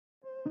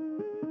Give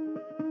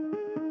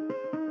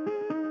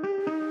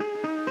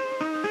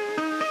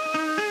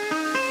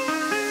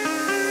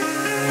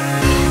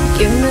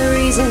me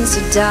reasons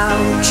to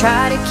doubt,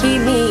 try to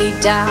keep me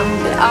down,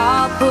 but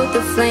I'll put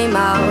the flame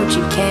out,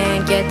 you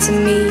can't get to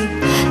me.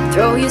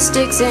 Throw your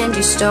sticks and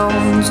your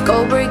stones,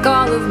 go break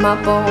all of my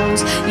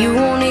bones. You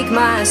won't ache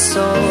my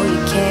soul,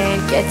 you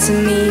can't get to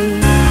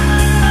me.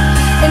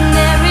 And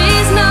there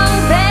is no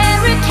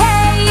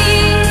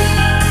barricade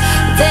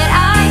that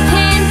I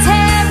can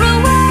tear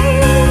away.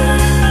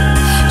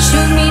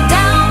 Shoot me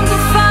down the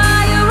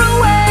fire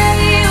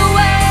away,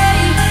 away.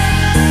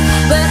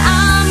 But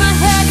I'm a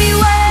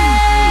heavyweight,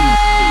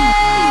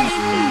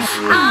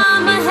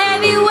 I'm a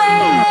heavyweight,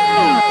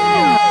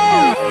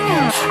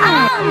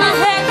 I'm a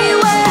heavyweight.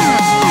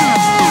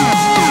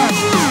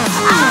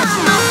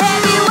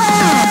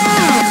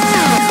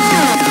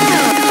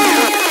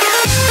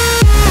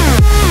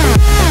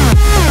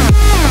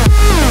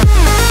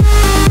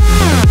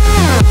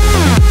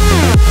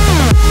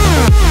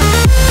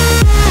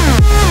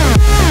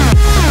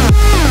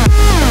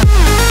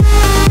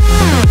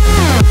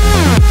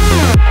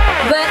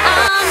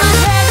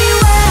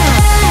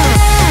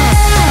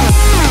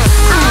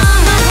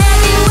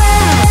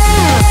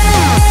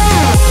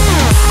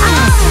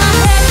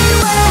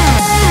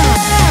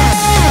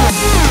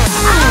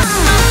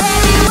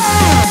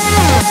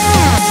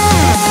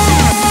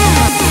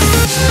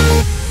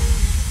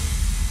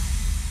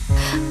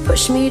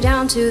 Push me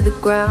down to the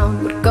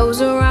ground, what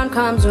goes around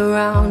comes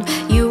around.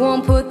 You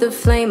won't put the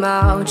flame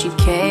out, you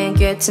can't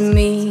get to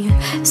me.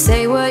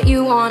 Say what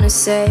you wanna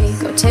say,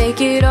 go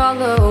take it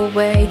all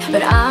away,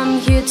 but I'm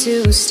here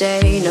to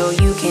stay, no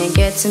you can't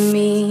get to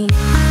me.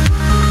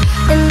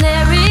 And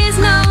there is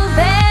no